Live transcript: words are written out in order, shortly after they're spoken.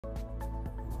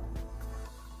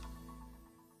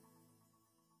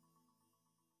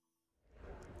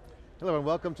Hello and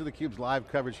welcome to theCUBE's live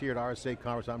coverage here at RSAC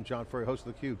Conference. I'm John Furrier, host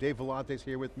of theCUBE. Dave Vellante's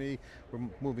here with me. We're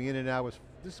moving in and out.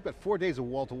 This is about 4 days of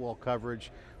wall-to-wall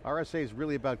coverage. RSA is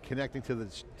really about connecting to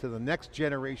the next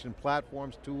generation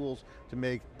platforms, tools, to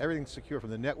make everything secure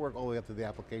from the network all the way up to the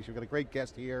application. We've got a great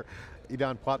guest here,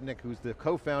 Idan Plotnik, who's the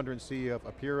co-founder and CEO of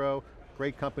Apiiro.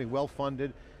 Great company,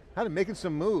 well-funded. Making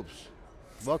some moves.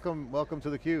 Welcome to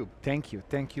theCUBE.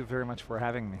 Thank you very much for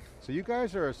having me. So you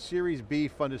guys are a Series B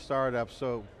funded startup,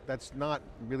 so that's not,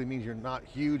 really means you're not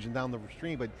huge and down the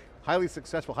stream, but highly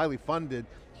successful, highly funded,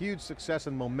 huge success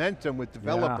and momentum with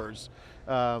developers.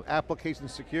 Yeah. Application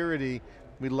security,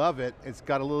 we love it. It's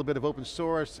got a little bit of open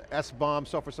source, SBOM,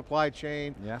 software supply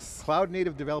chain. Yes. Cloud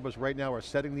native developers right now are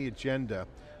setting the agenda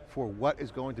for what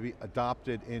is going to be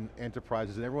adopted in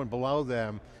enterprises, and everyone below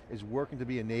them is working to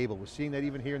be enabled. We're seeing that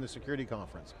even here in the security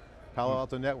conference. Palo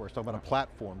Alto Networks talking about a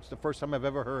platform. It's the first time I've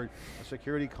ever heard a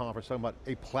security conference talking about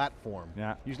a platform.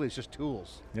 Yeah. Usually it's just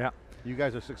tools. Yeah. You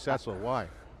guys are successful, why?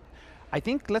 I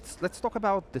think let's talk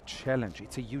about the challenge.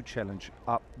 It's a huge challenge.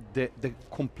 The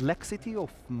complexity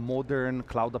of modern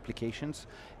cloud applications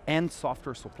and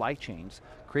software supply chains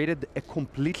created a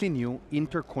completely new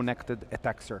interconnected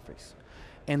attack surface.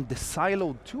 And the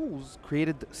siloed tools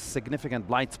created significant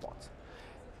blind spots.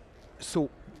 So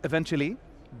eventually,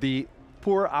 the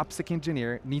poor AppSec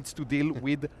engineer needs to deal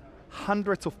with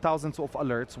hundreds of thousands of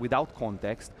alerts without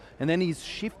context, and then he's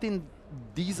shifting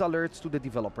these alerts to the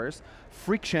developers.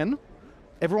 Friction,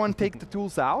 everyone take the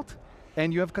tools out,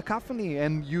 and you have cacophony,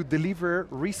 and you deliver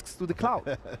risks to the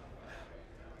cloud.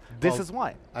 This is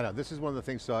why. I know, this is one of the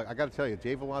things, so I got to tell you,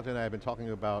 Dave Vellante and I have been talking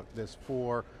about this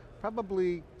for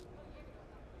probably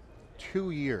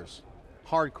 2 years,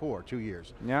 hardcore 2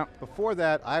 years. Yeah. Before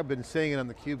that, I've been saying it on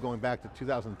theCUBE going back to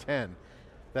 2010,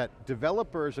 that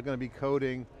developers are going to be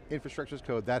coding infrastructure as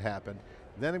code, that happened.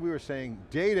 Then we were saying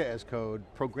data as code,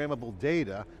 programmable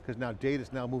data, because now data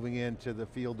is now moving into the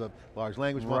field of large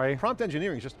language model. Right. Prompt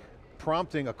engineering is just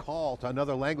prompting a call to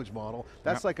another language model.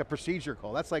 That's like a procedure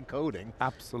call, that's like coding.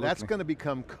 Absolutely. That's going to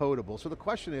become codable. So the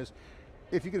question is,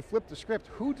 if you could flip the script,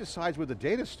 who decides where the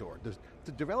data's stored?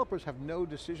 The developers have no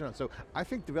decision on it. So I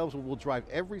think developers will drive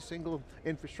every single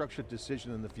infrastructure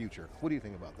decision in the future. What do you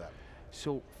think about that?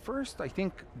 So first, I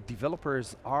think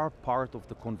developers are part of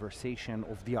the conversation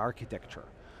of the architecture.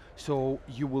 So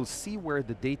you will see where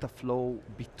the data flow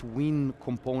between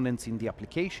components in the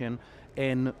application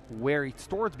and where it's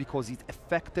stored because it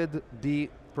affected the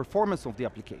performance of the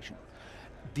application.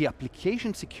 The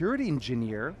application security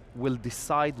engineer will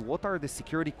decide what are the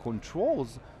security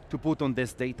controls to put on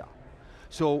this data.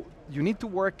 So you need to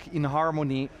work in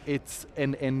harmony,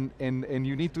 and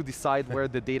you need to decide where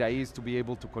the data is to be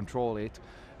able to control it.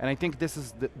 And I think this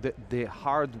is the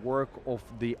hard work of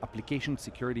the application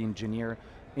security engineer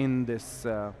in this.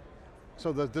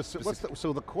 So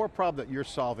the core problem that you're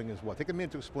solving is what? Take a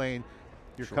minute to explain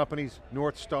your company's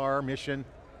North Star mission,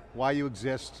 why you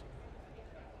exist,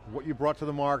 what you brought to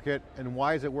the market, and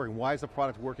why is it working? Why is the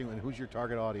product working, and who's your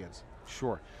target audience?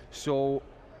 Sure. So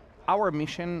our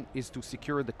mission is to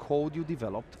secure the code you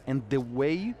developed and the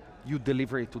way you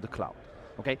deliver it to the cloud.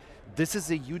 Okay? This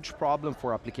is a huge problem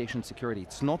for application security.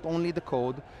 It's not only the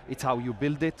code, it's how you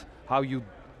build it, how you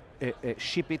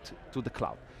ship it to the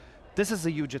cloud. This is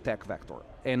a huge attack vector.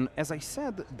 And as I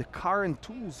said, the current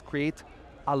tools create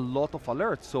a lot of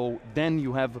alerts. So then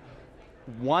you have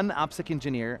one AppSec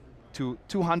engineer to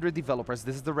 200 developers,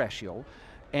 this is the ratio,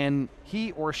 and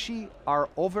he or she are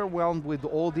overwhelmed with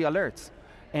all the alerts.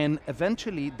 And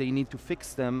eventually they need to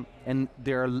fix them, and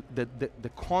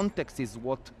the context is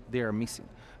what they are missing.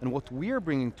 And what we are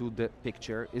bringing to the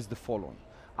picture is the following.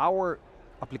 Our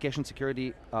application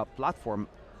security platform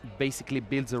basically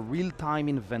builds a real-time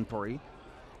inventory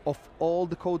of all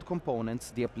the code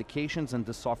components, the applications, and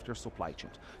the software supply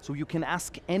chain. So you can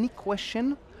ask any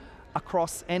question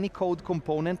across any code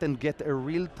component and get a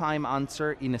real-time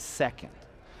answer in a second.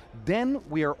 Then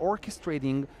we are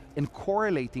orchestrating and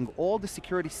correlating all the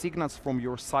security signals from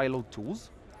your siloed tools,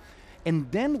 and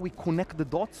then we connect the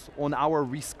dots on our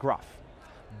risk graph.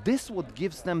 This what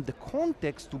gives them the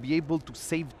context to be able to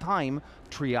save time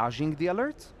triaging the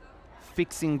alerts,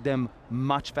 fixing them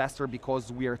much faster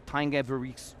because we are tying every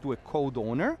risk to a code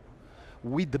owner,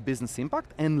 with the business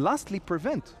impact, and lastly, put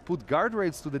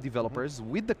guardrails to the developers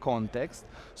with the context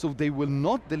so they will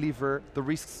not deliver the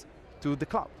risks to the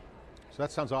cloud. So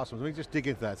that sounds awesome. Let me just dig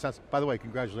into that. By the way,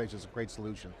 congratulations, it's a great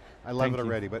solution. I love it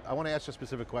already, but I want to ask you a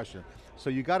specific question.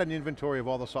 So you got an inventory of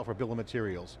all the software bill of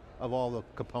materials, of all the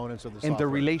components of the software. And the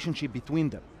relationship between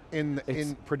them.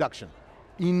 In production.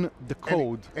 in the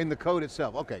code. In the code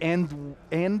itself, okay. And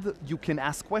you can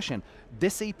ask question.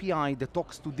 This API that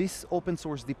talks to this open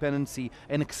source dependency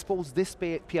and expose this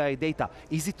API data,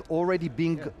 is it already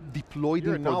being deployed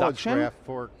in production? Knowledge graph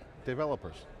for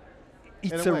developers.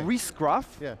 It's a risk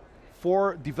graph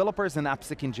for developers and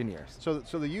AppSec engineers. So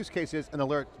the use case is an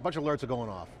alert, a bunch of alerts are going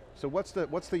off. So what's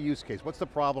the use case? What's the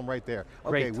problem right there?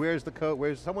 Okay, Great. where's the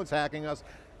code? Someone's hacking us.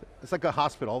 It's like a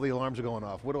hospital, all the alarms are going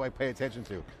off. What do I pay attention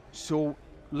to? So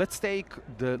let's take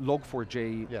the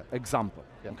Log4j example,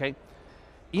 Yeah. okay?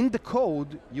 In the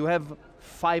code, you have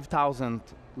 5,000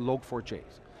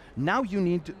 Log4js. Now you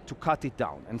need to cut it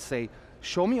down and say,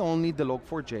 show me only the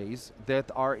Log4js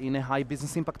that are in a high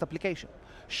business impact application.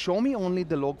 Show me only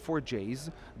the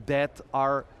Log4js that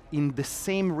are in the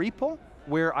same repo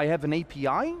where I have an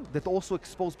API that also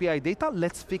exposes PI data.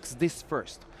 Let's fix this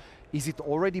first. Is it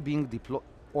already being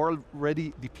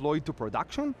deployed to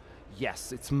production?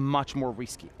 Yes, it's much more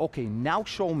risky. Okay, now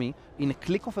show me in a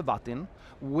click of a button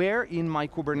where in my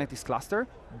Kubernetes cluster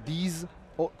these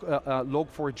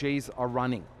Log4js are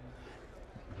running.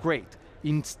 Great.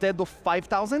 Instead of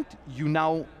 5,000, you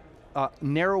now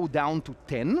narrow down to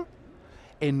 10,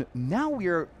 and now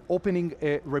we're opening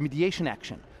a remediation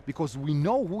action because we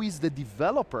know who is the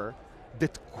developer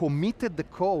that committed the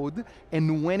code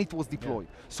and when it was deployed.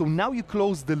 So now you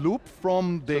close the loop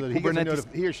from the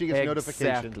Kubernetes. He or she gets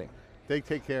notification. Exactly. They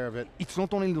take care of it. It's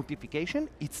not only notification,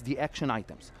 it's the action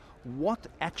items. What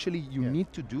actually you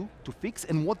need to do to fix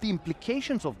and what the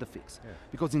implications of the fix.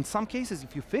 Because in some cases,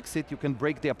 if you fix it, you can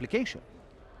break the application.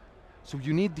 So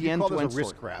you need the end-to-end story. You call this a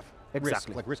risk story. graph.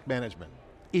 Exactly. Risk, like risk management.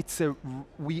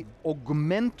 We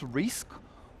augment risk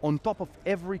on top of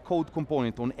every code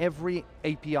component, on every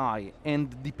API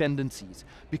and dependencies.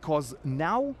 Because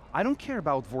now, I don't care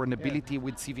about vulnerability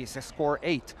with CVSS score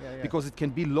 8, because it can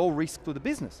be low risk to the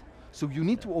business. So you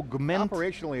need to augment.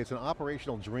 Operationally, it's an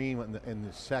operational dream in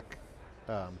the sec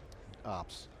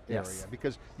ops area,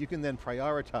 because you can then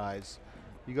prioritize.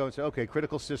 You go and say, okay,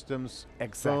 critical systems,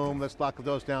 boom, let's lock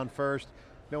those down first.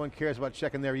 No one cares about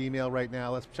checking their email right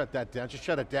now, let's shut that down, just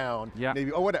shut it down. Maybe,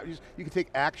 or whatever, you can take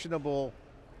actionable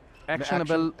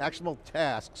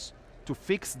tasks to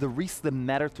fix the risks that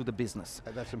matter to the business.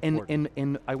 That's important.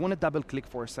 And I want to double click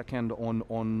for a second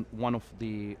on one of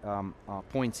the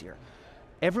points here.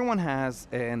 Everyone has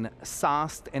an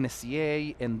SAST, and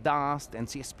SCA, and DAST, and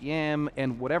CSPM,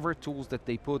 and whatever tools that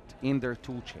they put in their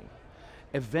tool chain.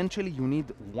 Eventually you need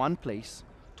one place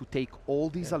to take all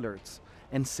these alerts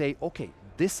and say, okay,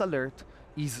 this alert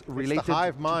is related It's the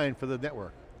hive mind for the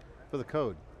network, for the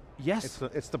code. Yes.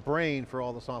 It's the brain for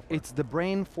all the software. It's the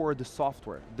brain for the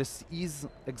software. This is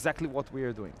exactly what we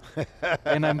are doing.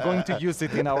 And I'm going to use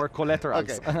it in our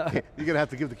collaterals. Okay, you're going to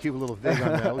have to give theCUBE a little dig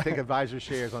on that. We'll take advisor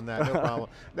shares on that, no problem.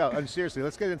 No, and seriously,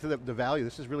 let's get into the value.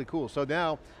 This is really cool. So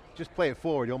now, just play it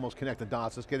forward, you almost connect the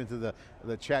dots. Let's get into the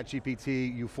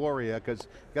ChatGPT euphoria, because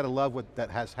you got to love what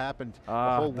that has happened. The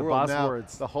whole world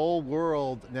buzzwords. The whole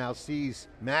world now sees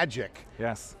magic.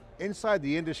 Yes. Inside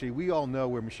the industry, we all know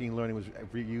where machine learning was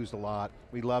used a lot.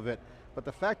 We love it. But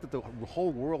the fact that the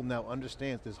whole world now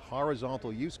understands there's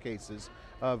horizontal use cases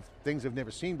of things they've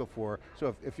never seen before.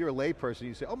 So if you're a layperson,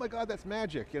 you say, oh my God, that's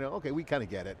magic. You know, okay, we kind of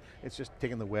get it. It's just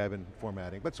taking the web and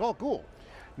formatting, but it's all cool.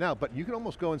 Now, but you can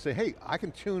almost go and say, hey, I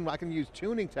can use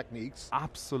tuning techniques.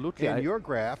 Absolutely. In your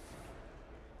graph.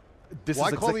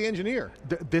 Why call the engineer?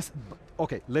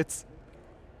 Okay, let's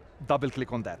double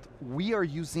click on that. We are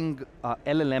using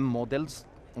LLM models,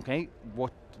 okay,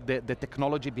 what the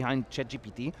technology behind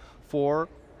ChatGPT for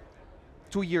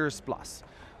 2 years plus.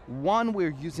 One,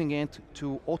 we're using it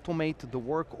to automate the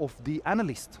work of the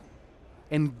analyst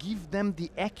and give them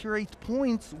the accurate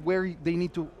points where they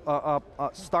need to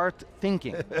start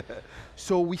thinking.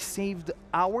 So we saved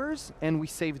hours and we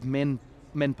saved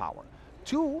manpower.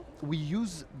 Two, we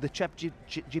use the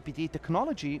ChatGPT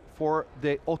technology for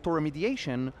the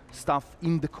auto-remediation stuff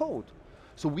in the code.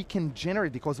 So we can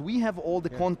generate, because we have all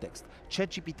the context.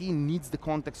 ChatGPT needs the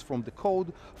context from the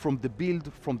code, from the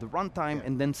build, from the runtime,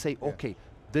 and then say, okay,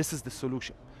 this is the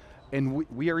solution. And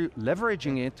we are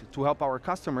leveraging it to help our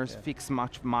customers fix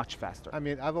much faster. I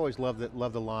mean, I've always loved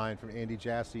the line from Andy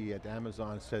Jassy at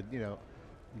Amazon, said, you know,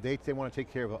 they want to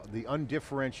take care of the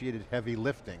undifferentiated heavy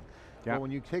lifting. But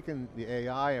when you've taken the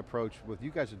AI approach, what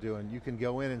you guys are doing, you can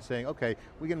go in and saying, okay,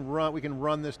 we can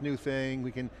run this new thing,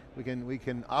 we can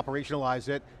operationalize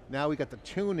it. Now we got the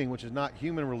tuning, which is not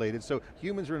human related. So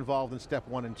humans are involved in step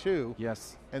 1 and 2.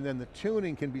 Yes. And then the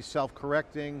tuning can be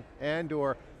self-correcting and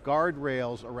or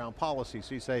guardrails around policy.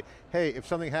 So you say, hey, if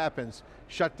something happens,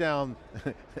 shut down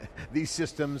these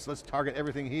systems, let's target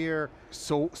everything here.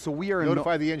 So we are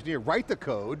notify the engineer, write the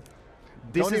code.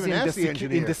 Don't even ask the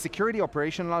engineer. In the security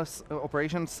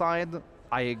operations side,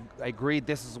 I agree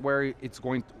this is where it's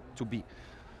going to be.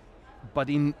 But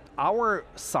in our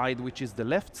side, which is the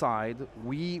left side,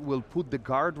 we will put the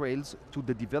guardrails to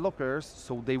the developers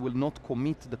so they will not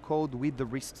commit the code with the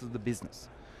risks of the business.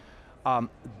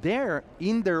 They're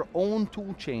in their own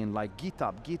tool chain, like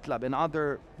GitHub, GitLab, and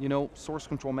other source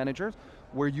control managers,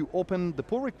 where you open the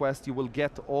pull request, you will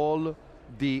get all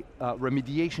the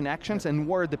remediation actions and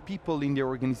who are the people in the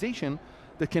organization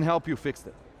that can help you fix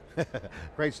it.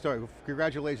 Great story,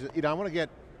 congratulations. I want to get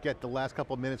the last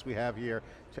couple of minutes we have here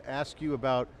to ask you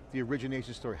about the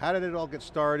origination story. How did it all get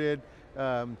started?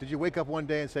 Did you wake up one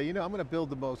day and say, I'm going to build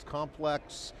the most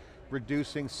complex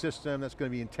reducing system that's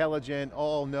going to be intelligent,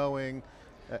 all-knowing,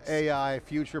 AI,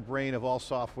 future brain of all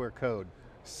software code?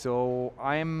 So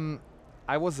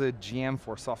I was a GM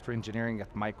for software engineering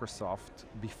at Microsoft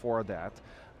before that,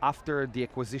 after the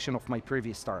acquisition of my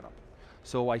previous startup.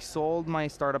 So I sold my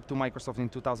startup to Microsoft in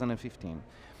 2015,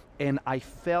 and I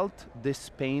felt this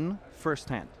pain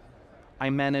firsthand. I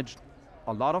managed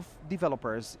a lot of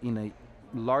developers in a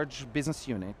large business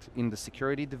unit in the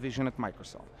security division at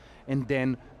Microsoft. And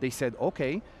then they said,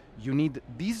 okay, you need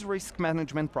these risk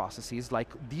management processes, like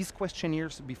these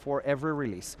questionnaires before every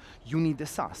release. You need a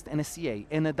SAST, and a CA,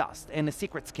 and a DUST, and a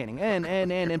secret scanning,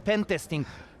 and pen testing.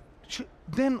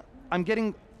 Then I'm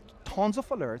getting tons of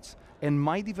alerts, and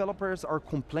my developers are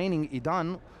complaining,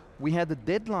 Idan, we had a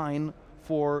deadline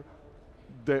for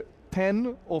the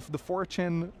 10 of the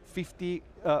Fortune 50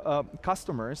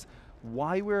 customers,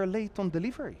 why we're late on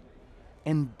delivery?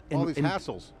 And all these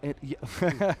hassles. Yeah.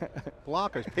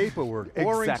 Blockers, paperwork,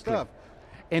 boring stuff.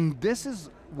 And this is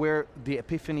where the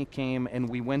epiphany came, and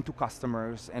we went to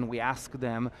customers and we asked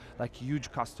them, like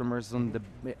huge customers in the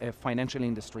financial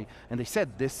industry, and they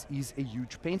said this is a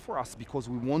huge pain for us because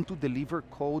we want to deliver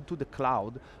code to the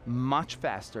cloud much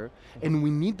faster, and we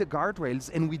need the guardrails,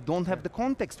 and we don't have the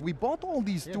context. We bought all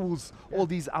these tools, all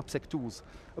these AppSec tools,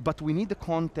 but we need the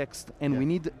context, and we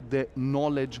need the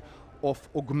knowledge of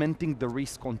augmenting the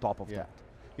risk on top of that.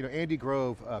 Andy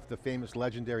Grove, the famous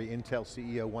legendary Intel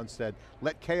CEO, once said,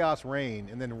 let chaos reign,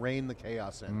 and then rein the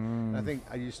chaos in. And I think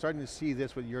you're starting to see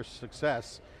this with your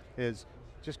success, is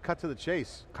just cut to the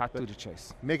chase. Cut to the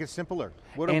chase. Make it simpler.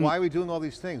 Why are we doing all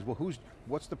these things? Well,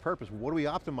 what's the purpose? What are we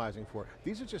optimizing for?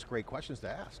 These are just great questions to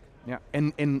ask. Yeah,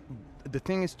 and the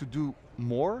thing is to do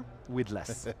more with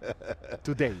less.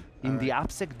 Today, in the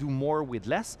AppSec, do more with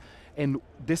less, and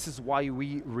this is why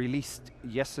we released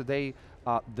yesterday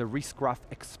the Risk Graph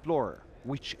Explorer,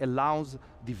 which allows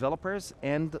developers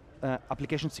and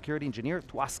application security engineers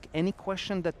to ask any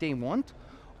question that they want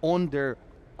on their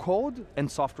code and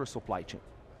software supply chain.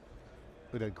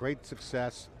 We had a great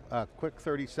success. Quick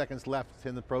 30 seconds left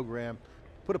in the program.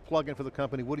 Put a plug in for the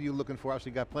company. What are you looking for? Obviously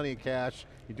you got plenty of cash.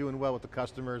 You're doing well with the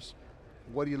customers.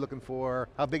 What are you looking for?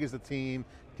 How big is the team?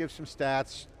 Give some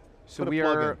stats. So we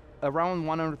are around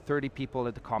 130 people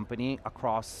at the company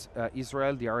across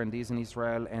Israel, the R&Ds in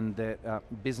Israel, and the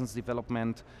business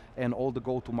development, and all the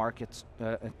go-to-market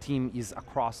team is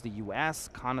across the US,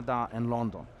 Canada, and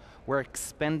London. We're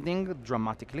expanding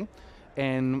dramatically,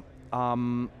 and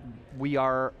we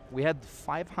had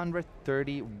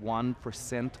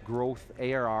 531% growth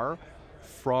ARR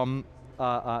from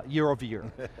year over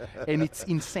year. And it's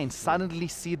insane. Suddenly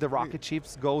see the rocket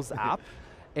ships goes up,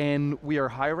 and we are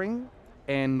hiring,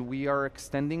 and we are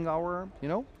extending our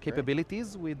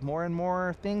capabilities with more and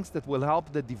more things that will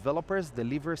help the developers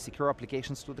deliver secure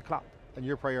applications to the cloud. And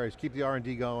your priorities, keep the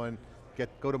R&D going,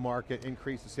 go to market,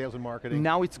 increase the sales and marketing.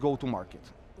 Now it's go to market.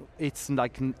 It's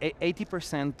like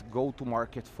 80% go to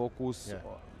market focus.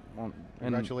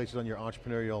 Congratulations on your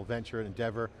entrepreneurial venture and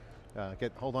endeavor.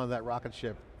 Hold on to that rocket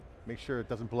ship. Make sure it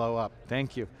doesn't blow up.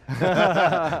 Thank you.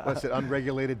 What's it,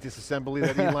 unregulated disassembly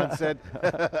that Elon said?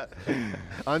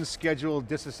 Unscheduled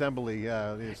disassembly.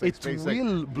 It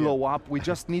will blow up, we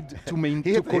just need to contain.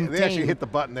 They actually hit the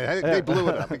button, they blew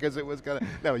it up because it was going to,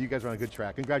 no, you guys are on a good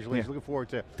track. Congratulations, looking forward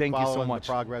to following the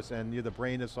progress, and you're the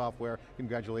brain of software.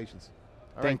 Congratulations.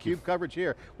 All right, CUBE coverage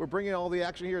here. We're bringing all the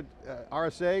action here at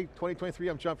RSA 2023.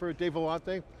 I'm John Furrier, Dave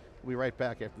Vellante. We'll be right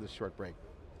back after this short break.